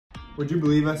Would you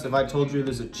believe us if I told you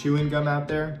there's a chewing gum out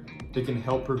there that can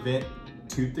help prevent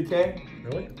tooth decay?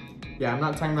 Really? Yeah, I'm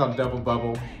not talking about Double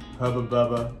Bubble, Hubba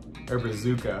Bubba, or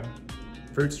Bazooka.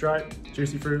 Fruit Stripe,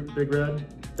 Juicy Fruit, Big Red,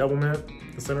 Double Mint,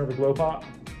 the center of a glow pop.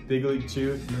 Big League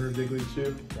Chew, remember Big League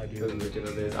Chew? I do. Those are good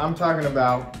of this. I'm talking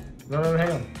about... No, hang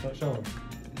on, don't show them.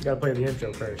 You gotta play the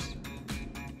intro first.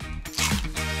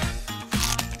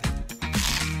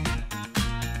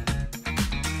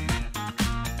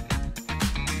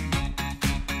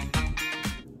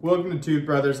 Welcome to Tooth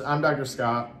Brothers. I'm Dr.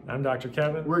 Scott. I'm Dr.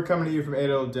 Kevin. We're coming to you from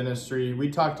ADL Dentistry.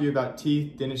 We talk to you about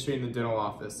teeth, dentistry, and the dental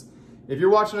office. If you're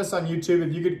watching us on YouTube,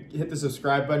 if you could hit the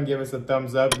subscribe button, give us a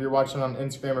thumbs up. If you're watching on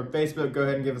Instagram or Facebook, go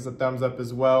ahead and give us a thumbs up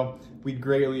as well. We'd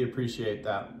greatly appreciate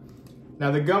that.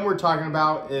 Now, the gum we're talking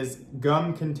about is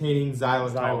gum containing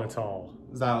xylitol.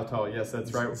 Xylitol, yes,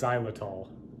 that's right. Xylitol.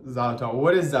 Xylitol.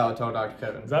 What is xylitol, Dr.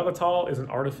 Kevin? Xylitol is an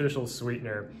artificial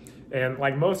sweetener. And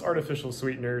like most artificial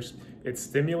sweeteners, it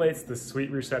stimulates the sweet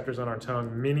receptors on our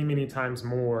tongue many times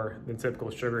more than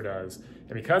typical sugar does.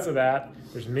 And because of that,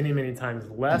 there's many times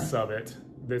less of it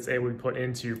that's able to be put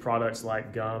into products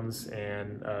like gums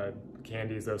and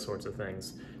candies, those sorts of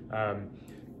things.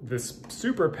 This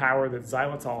superpower that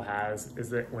xylitol has is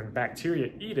that when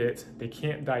bacteria eat it, they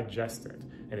can't digest it.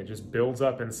 And it just builds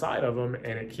up inside of them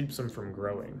and it keeps them from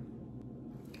growing.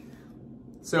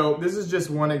 So this is just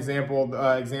one example that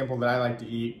I like to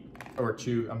eat, or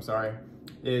chew, I'm sorry,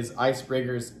 is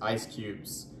Icebreaker's ice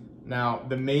cubes. Now,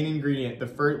 the main ingredient,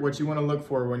 what you want to look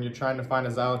for when you're trying to find a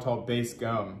xylitol-based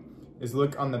gum is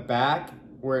look on the back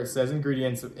where it says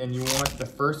ingredients, and you want the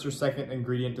first or second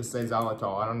ingredient to say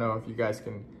xylitol. I don't know if you guys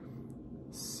can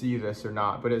see this or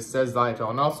not, but it says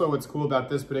xylitol. And also what's cool about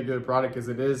this particular product is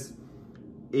it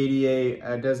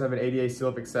does have an ADA seal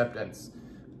of acceptance.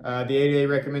 The ADA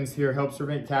recommends here helps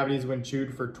prevent cavities when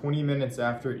chewed for 20 minutes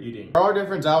after eating. There are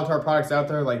different xylitol products out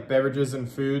there like beverages and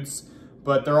foods,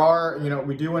 but there are,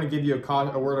 we do want to give you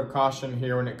a word of caution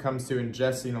here when it comes to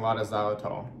ingesting a lot of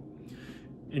xylitol.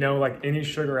 Like any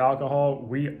sugar alcohol,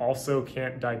 we also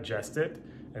can't digest it.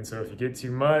 And so if you get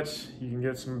too much, you can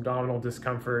get some abdominal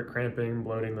discomfort, cramping,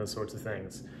 bloating, those sorts of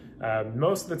things.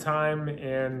 Most of the time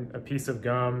in a piece of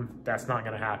gum, that's not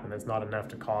going to happen. That's not enough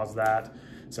to cause that.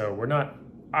 So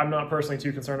I'm not personally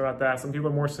too concerned about that. Some people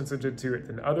are more sensitive to it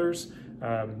than others.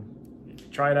 If you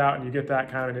try it out and you get that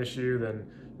kind of an issue, then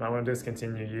you might want to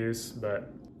discontinue use.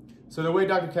 So the way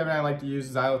Dr. Kevin and I like to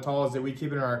use xylitol is that we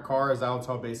keep it in our car as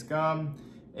xylitol-based gum.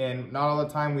 And not all the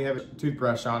time we have a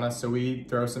toothbrush on us, so we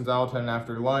throw some xylitol in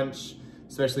after lunch,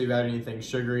 especially if you had anything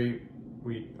sugary.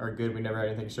 We are good, we never had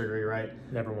anything sugary, right?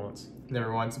 Never once.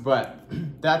 Never once, but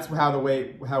that's how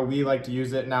we like to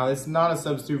use it. Now, it's not a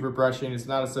substitute for brushing. It's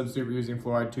not a substitute for using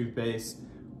fluoride toothpaste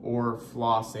or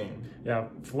flossing. Yeah,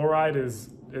 fluoride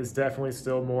is definitely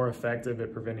still more effective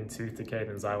at preventing tooth decay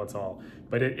than xylitol,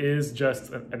 but it is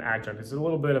just an adjunct. It's a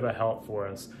little bit of a help for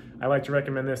us. I like to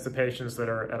recommend this to patients that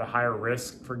are at a higher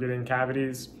risk for getting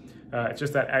cavities. It's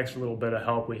just that extra little bit of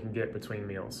help we can get between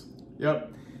meals.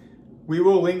 Yep. We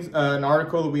will link an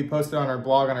article that we posted on our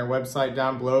blog on our website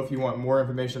down below if you want more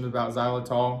information about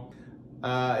xylitol.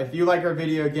 If you like our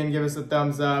video, again, give us a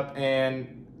thumbs up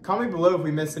and comment below if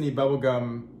we missed any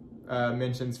bubblegum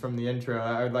mentions from the intro.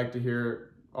 I would like to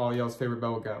hear all y'all's favorite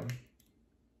bubblegum.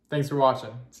 Thanks for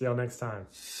watching. See y'all next time.